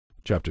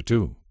Chapter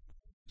 2.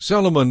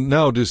 Solomon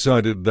now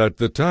decided that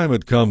the time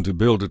had come to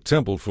build a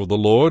temple for the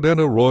Lord and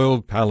a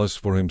royal palace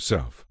for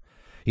himself.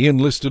 He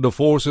enlisted a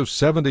force of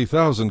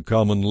 70,000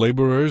 common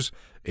laborers,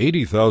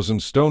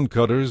 80,000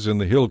 stone-cutters in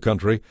the hill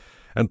country,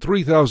 and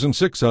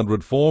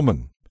 3,600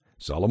 foremen.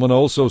 Solomon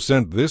also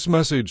sent this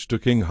message to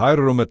King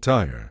Hiram at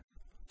Tyre.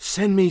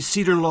 Send me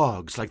cedar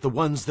logs like the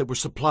ones that were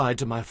supplied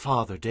to my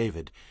father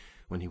David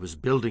when he was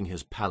building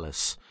his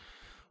palace.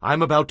 I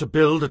am about to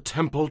build a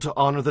temple to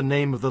honor the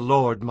name of the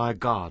Lord my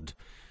God.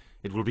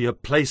 It will be a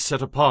place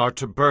set apart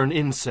to burn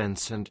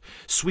incense and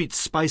sweet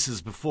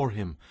spices before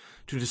him,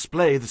 to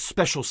display the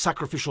special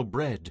sacrificial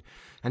bread,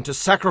 and to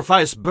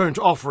sacrifice burnt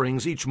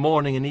offerings each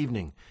morning and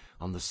evening,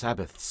 on the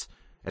Sabbaths,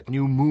 at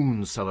new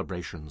moon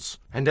celebrations,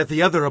 and at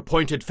the other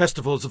appointed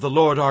festivals of the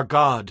Lord our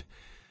God.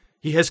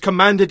 He has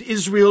commanded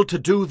Israel to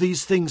do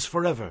these things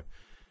forever.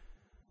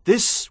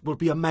 This will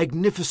be a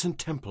magnificent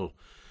temple,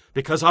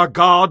 because our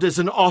God is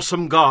an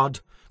awesome God,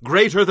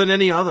 greater than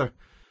any other.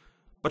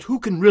 But who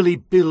can really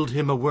build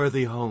him a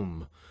worthy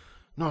home?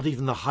 Not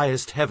even the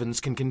highest heavens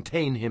can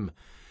contain him.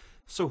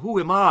 So who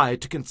am I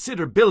to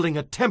consider building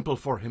a temple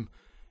for him,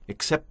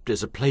 except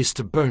as a place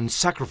to burn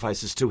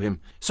sacrifices to him?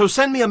 So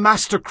send me a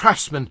master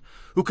craftsman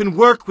who can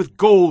work with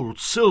gold,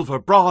 silver,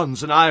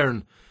 bronze, and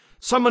iron,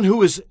 someone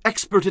who is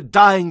expert at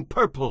dyeing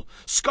purple,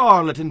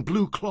 scarlet, and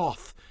blue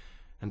cloth,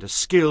 and a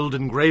skilled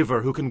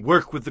engraver who can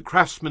work with the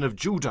craftsmen of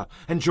Judah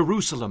and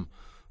Jerusalem,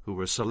 who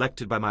were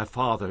selected by my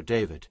father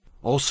David.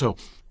 Also,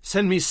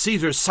 send me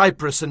cedar,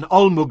 cypress, and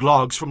almug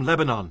logs from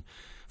Lebanon,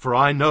 for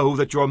I know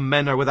that your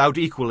men are without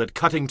equal at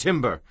cutting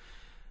timber.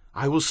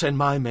 I will send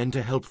my men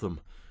to help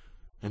them.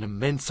 An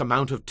immense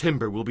amount of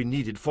timber will be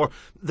needed, for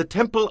the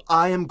temple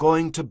I am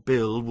going to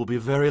build will be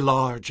very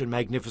large and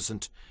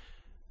magnificent.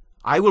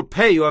 I will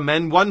pay your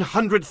men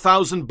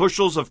 100,000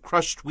 bushels of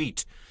crushed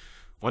wheat,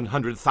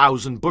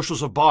 100,000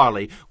 bushels of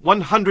barley,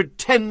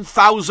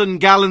 110,000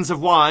 gallons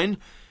of wine,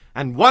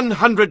 and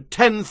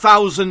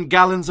 110,000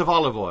 gallons of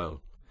olive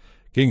oil.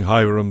 King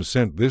Hiram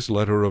sent this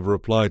letter of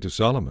reply to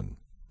Solomon.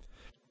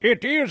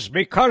 It is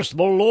because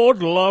the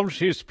Lord loves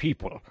his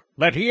people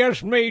that he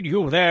has made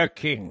you their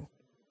king.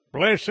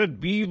 Blessed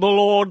be the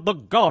Lord, the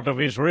God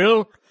of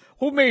Israel,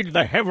 who made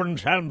the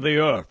heavens and the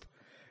earth.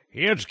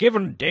 He has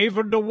given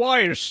David a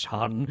wise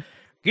son,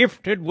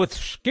 gifted with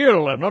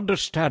skill and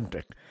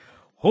understanding,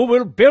 who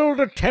will build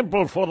a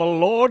temple for the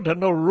Lord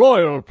and a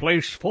royal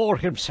place for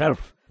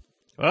himself.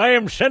 I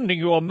am sending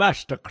you a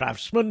master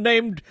craftsman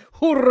named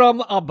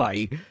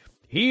Huram-Abi.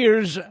 He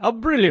is a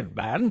brilliant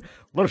man,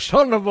 the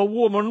son of a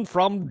woman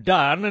from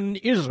Dan in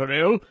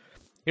Israel.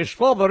 His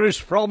father is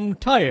from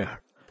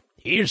Tyre.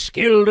 He is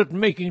skilled at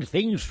making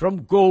things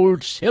from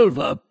gold,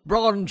 silver,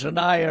 bronze, and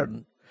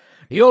iron.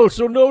 He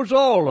also knows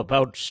all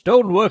about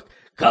stonework,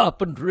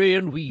 carpentry,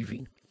 and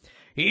weaving.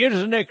 He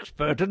is an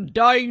expert in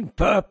dyeing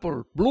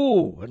purple,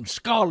 blue, and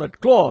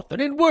scarlet cloth,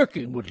 and in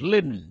working with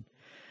linen.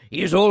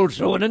 He is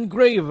also an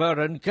engraver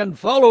and can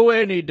follow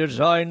any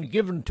design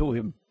given to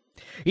him.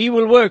 He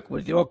will work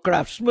with your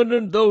craftsmen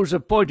and those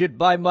appointed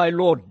by my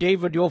lord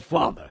David your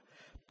father.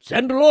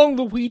 Send along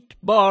the wheat,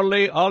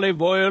 barley,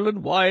 olive oil,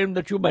 and wine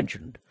that you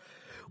mentioned.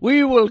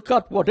 We will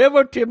cut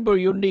whatever timber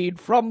you need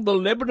from the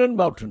Lebanon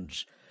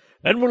mountains,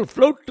 and will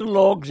float the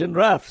logs in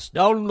rafts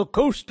down the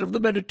coast of the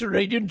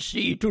Mediterranean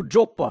Sea to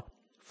Joppa.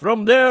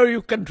 From there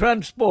you can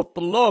transport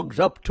the logs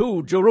up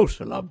to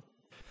Jerusalem.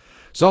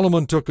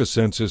 Solomon took a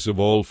census of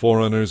all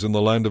foreigners in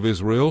the land of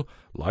Israel,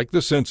 like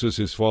the census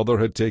his father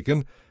had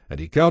taken, and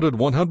he counted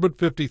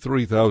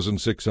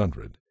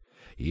 153,600.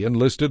 He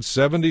enlisted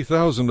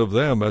 70,000 of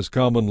them as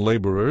common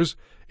laborers,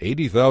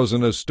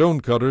 80,000 as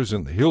stone-cutters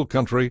in the hill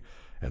country,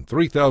 and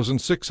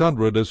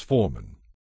 3,600 as foremen.